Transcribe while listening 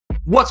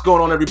What's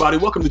going on, everybody?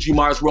 Welcome to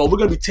GmiasWorld. We're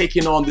going to be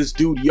taking on this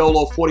dude,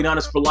 YOLO,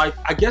 49ers for life.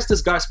 I guess this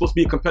guy's supposed to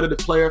be a competitive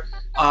player,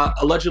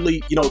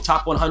 allegedly,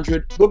 top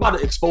 100. We're about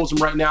to expose him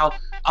right now.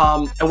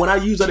 And when I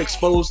use that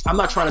exposed, I'm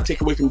not trying to take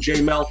away from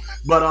Jmell,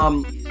 but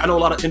I know a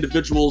lot of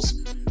individuals,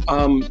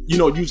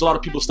 use a lot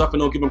of people's stuff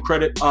and don't give him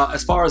credit.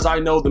 As far as I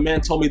know, the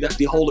man told me that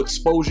the whole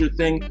exposure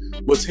thing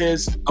was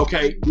his.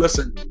 Okay,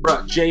 listen,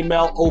 bruh,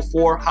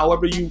 Jmell04,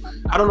 however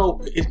I don't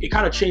know, it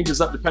kind of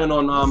changes up depending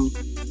on,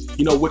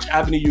 which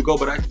avenue you go,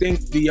 but I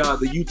think the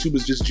YouTube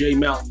is just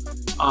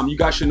Jmell. You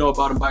guys should know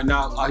about him by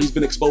now. He's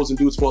been exposing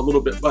dudes for a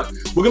little bit, but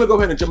we're gonna go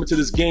ahead and jump into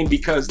this game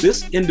because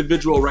this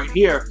individual right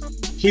here,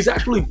 he's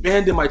actually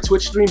banned in my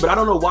Twitch stream, but I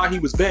don't know why he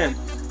was banned.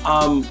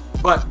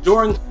 But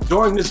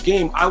during this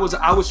game, I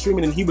was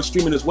streaming and he was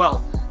streaming as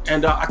well,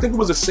 and I think it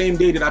was the same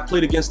day that I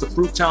played against the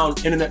Fruit Town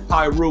Internet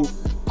Pyru,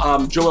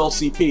 Joel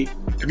CP.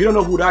 If you don't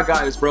know who that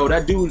guy is, bro,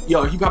 that dude,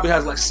 he probably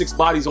has like 6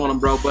 bodies on him,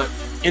 bro, but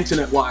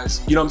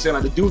internet-wise, you know what I'm saying?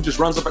 Like, the dude just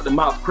runs up at the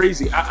mouth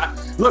crazy.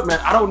 Look, man,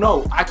 I don't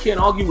know. I can't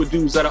argue with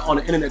dudes that are on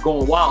the internet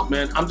going wild,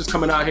 man. I'm just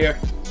coming out here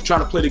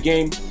trying to play the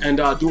game and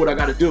do what I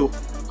got to do.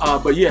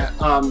 But yeah,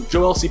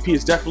 Joel CP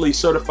is definitely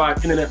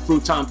certified Internet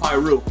Fruit Town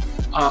Pyru.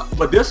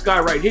 But this guy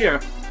right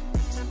here,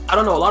 I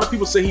don't know. A lot of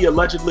people say he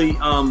allegedly,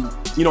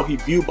 he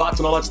view bots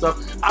and all that stuff.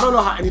 I don't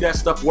know how any of that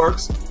stuff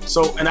works.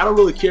 So, and I don't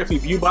really care if he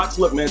view bots.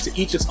 Look, man, to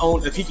each his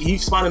own. If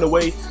he's finding a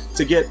way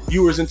to get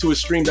viewers into his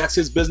stream, that's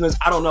his business.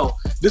 I don't know.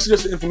 This is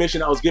just the information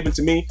that was given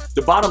to me.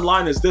 The bottom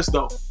line is this,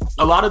 though.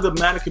 A lot of the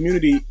Madden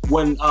community,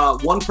 when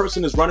one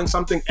person is running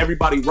something,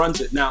 everybody runs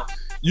it. Now,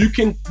 you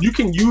can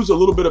use a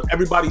little bit of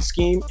everybody's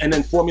scheme and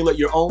then formulate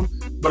your own,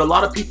 but a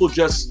lot of people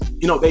just,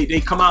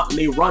 they come out and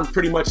they run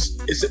pretty much,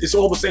 it's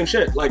all the same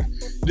shit. Like,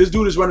 this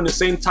dude is running the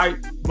same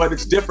type, but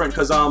it's different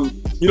because,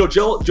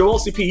 Joel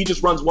CP, he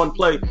just runs one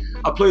play,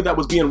 a play that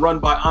was being run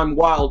by I'm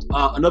Wild,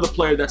 another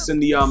player that's in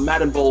the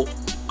Madden Bowl,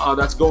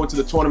 that's going to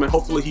the tournament.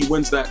 Hopefully he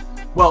wins that.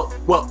 Well,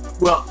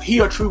 he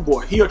a true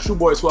boy. He a true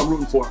boy is who I'm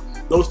rooting for.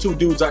 Those two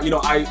dudes,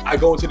 I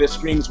go into their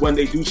streams when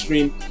they do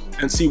stream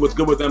and see what's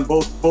good with them.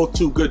 Both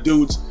two good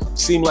dudes,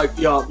 seem like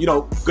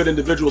good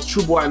individuals.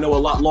 True Boy I know a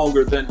lot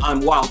longer than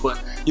I'm Wild,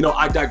 but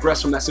I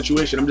digress from that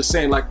situation. I'm just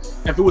saying, like,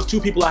 if it was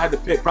two people I had to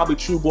pick, probably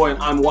True Boy and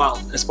I'm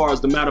Wild as far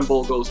as the Madden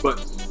Bowl goes.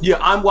 But yeah,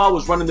 I'm Wild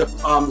was running the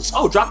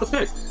drop the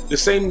pick, the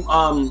same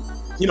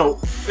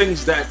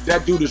things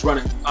that dude is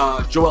running,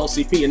 Joel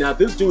CP, and now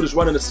this dude is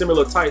running a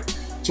similar type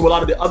to a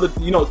lot of the other,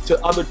 to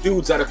other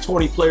dudes that are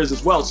 20 players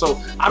as well.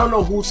 So I don't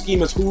know whose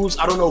scheme is whose.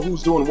 I don't know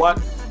who's doing what.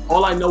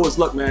 All I know is,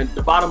 look, man,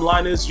 the bottom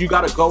line is you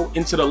got to go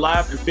into the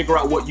lab and figure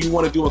out what you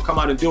want to do and come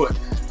out and do it.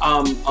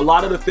 A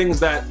lot of the things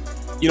that,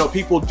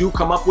 people do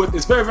come up with,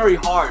 it's very, very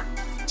hard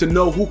to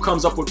know who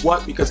comes up with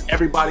what because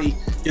everybody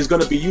is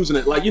going to be using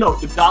it. Like,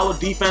 the dollar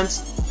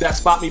defense that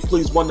Spot Me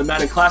Please won the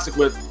Madden Classic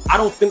with, I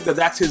don't think that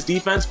that's his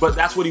defense, but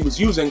that's what he was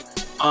using.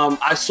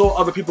 I saw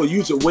other people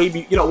use it way,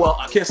 well,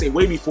 I can't say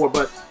way before,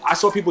 but I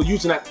saw people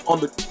using that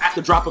at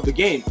the drop of the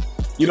game.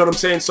 You know what I'm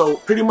saying? So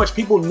pretty much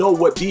people know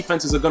what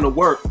defenses are going to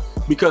work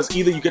because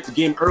either you get the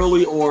game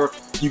early or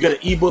you get an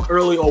ebook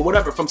early or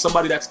whatever from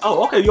somebody that's,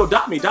 oh, okay, yo,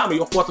 dot me,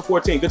 you're 4th to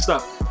 14, good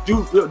stuff.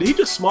 Dude, did he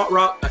just smart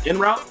route, in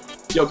route?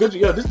 Yo, good,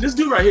 yo, this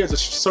dude right here is a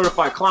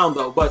certified clown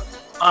though. But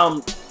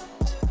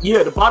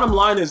yeah, the bottom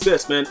line is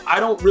this, man. I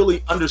don't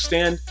really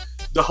understand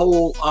the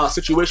whole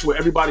situation where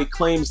everybody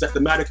claims that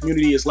the Madden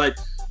community is like,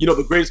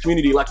 the greatest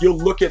community. Like, you'll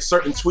look at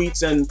certain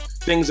tweets and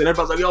things and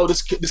everybody's like, yo,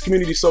 this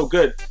community is so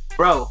good.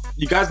 Bro,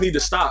 you guys need to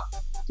stop.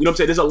 You know what I'm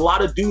saying? There's a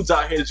lot of dudes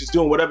out here that's just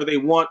doing whatever they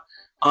want.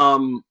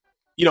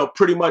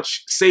 Pretty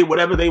much say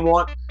whatever they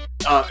want.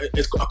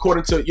 It's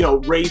according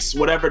to, race,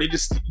 whatever. They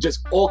just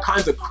all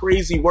kinds of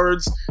crazy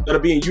words that are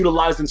being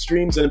utilized in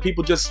streams, and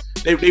people just,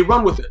 they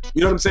run with it.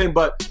 You know what I'm saying?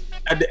 But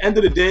at the end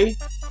of the day,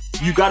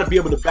 you got to be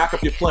able to back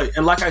up your play.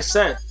 And like I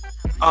said,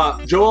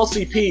 Joel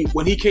CP,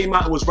 when he came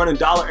out and was running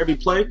dollar every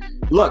play,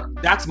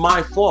 look, that's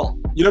my fault.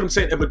 You know what I'm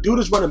saying? If a dude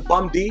is running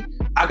bum D,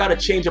 I got to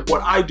change up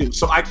what I do.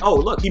 So oh,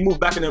 look, he moved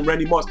back in then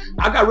Randy Moss.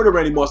 I got rid of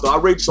Randy Moss, though. I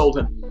rage sold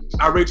him.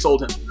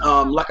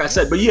 Like I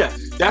said. But yeah,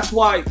 that's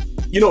why,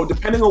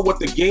 depending on what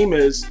the game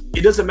is,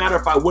 it doesn't matter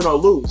if I win or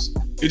lose.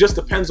 It just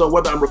depends on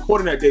whether I'm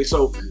recording that day.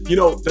 So,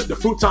 the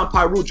Fruit Town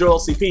Pyru, Joel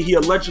CP, he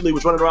allegedly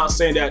was running around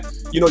saying that,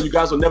 you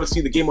guys will never see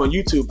the game on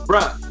YouTube.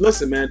 Bruh,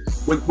 listen, man,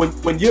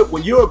 when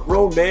you're a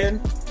grown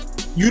man,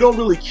 you don't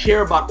really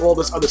care about all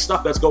this other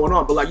stuff that's going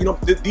on. But like,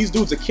 these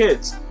dudes are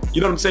kids.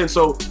 You know what I'm saying?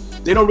 So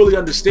they don't really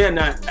understand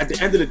that at the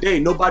end of the day,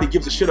 nobody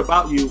gives a shit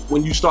about you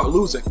when you start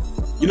losing.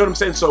 You know what I'm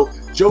saying? So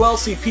Joel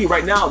CP,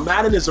 right now,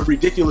 Madden is a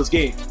ridiculous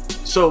game.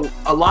 So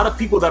a lot of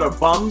people that are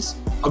bums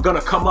are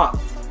gonna come up.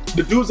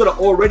 The dudes that are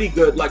already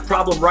good, like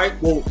Problem Right,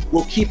 will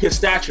keep his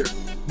stature.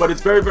 But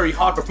it's very, very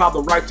hard for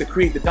Problem Right to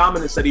create the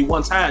dominance that he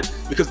once had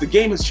because the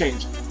game has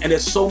changed. And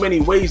there's so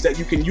many ways that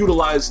you can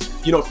utilize,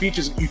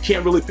 features. You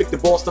can't really pick the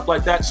ball, stuff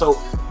like that. So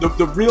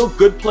the real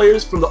good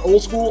players from the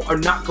old school are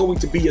not going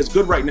to be as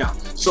good right now.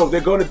 So they're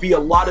going to be a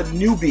lot of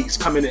newbies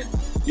coming in.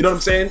 You know what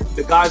I'm saying?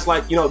 The guys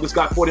like, this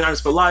guy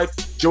 49ers for life,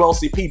 Joel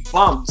CP,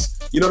 bums.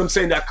 you know what I'm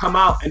saying, that come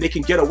out and they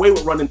can get away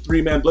with running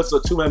 3-man blitzes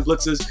or 2-man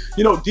blitzes.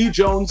 You know, D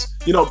Jones,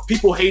 you know,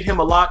 people hate him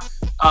a lot.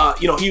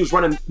 You know, he was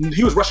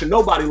rushing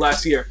nobody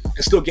last year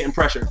and still getting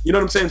pressure. You know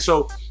what I'm saying?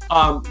 So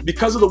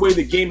because of the way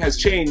the game has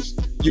changed,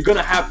 you're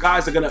gonna have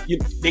guys that are gonna,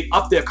 they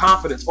up their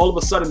confidence. All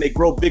of a sudden, they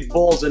grow big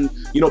balls and,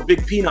 you know,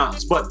 big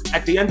penoms. But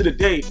at the end of the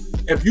day,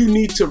 if you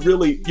need to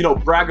really, you know,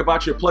 brag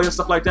about your play and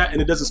stuff like that,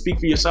 and it doesn't speak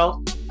for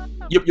yourself,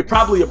 you're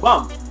probably a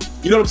bum.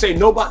 You know what I'm saying?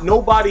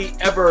 Nobody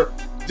ever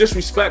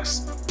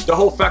disrespects the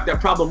whole fact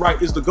that Problem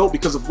Right is the GOAT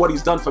because of what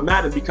he's done for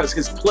Madden, because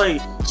his play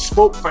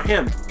spoke for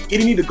him. He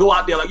didn't need to go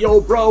out there like,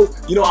 yo, bro,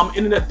 you know, I'm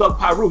internet thug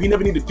Pyru. He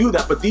never need to do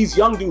that. But these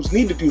young dudes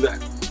need to do that.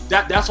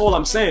 That's all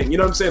I'm saying. You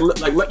know what I'm saying?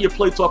 Like, let your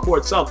play talk for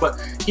itself.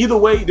 But either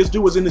way, this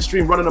dude was in the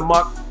stream running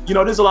amok. You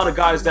know, there's a lot of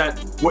guys that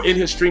were in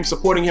his stream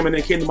supporting him and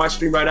then came to my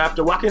stream right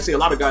after. Well, I can't say a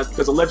lot of guys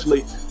because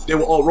allegedly they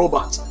were all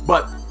robots.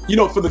 But, you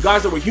know, for the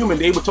guys that were human,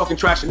 they were talking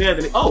trash in there.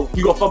 Then, oh,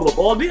 you gonna fumble the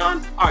ball,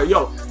 Dion? All right,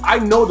 yo, I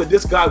know that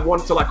this guy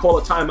wanted to, like, call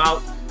a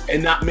timeout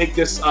and not make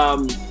this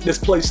this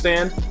play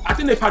stand. I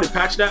think they probably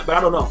patched that, but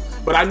I don't know.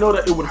 But I know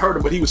that it would hurt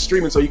him, but he was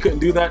streaming, so he couldn't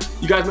do that.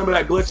 You guys remember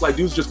that glitch? Like,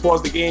 dudes just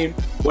paused the game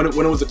when it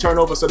was a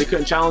turnover, so they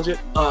couldn't challenge it.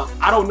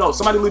 I don't know.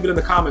 Somebody leave it in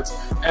the comments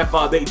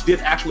if they did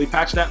actually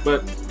patch that,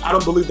 but I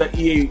don't believe that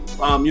EA,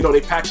 you know,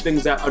 they patch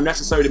things that are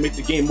necessary to make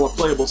the game more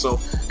playable. So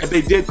if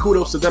they did,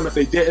 kudos to them. If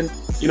they didn't,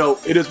 you know,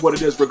 it is what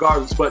it is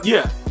regardless. But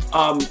yeah,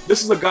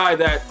 this is a guy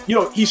that, you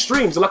know, he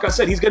streams, and like I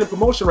said, he's getting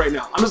promotion right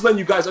now. I'm just letting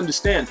you guys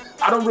understand.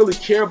 I don't really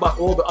care about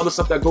all the other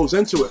stuff that goes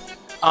into it.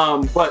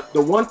 But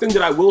the one thing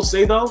that I will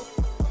say though,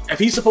 if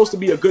he's supposed to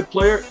be a good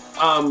player,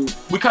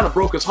 we kind of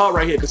broke his heart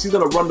right here because he's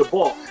gonna run the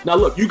ball. Now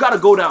look, you gotta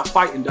go down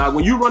fighting, dog.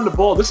 When you run the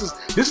ball, this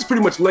is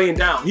pretty much laying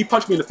down. He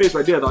punched me in the face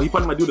right there, though. He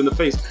punched my dude in the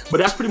face, but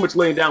that's pretty much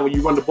laying down when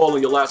you run the ball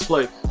in your last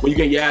play, when you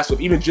get your ass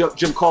whipped. Even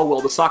Jim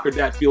Caldwell, the soccer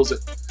dad, feels it.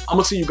 I'm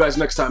gonna see you guys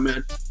next time,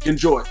 man.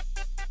 Enjoy.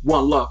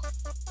 One love.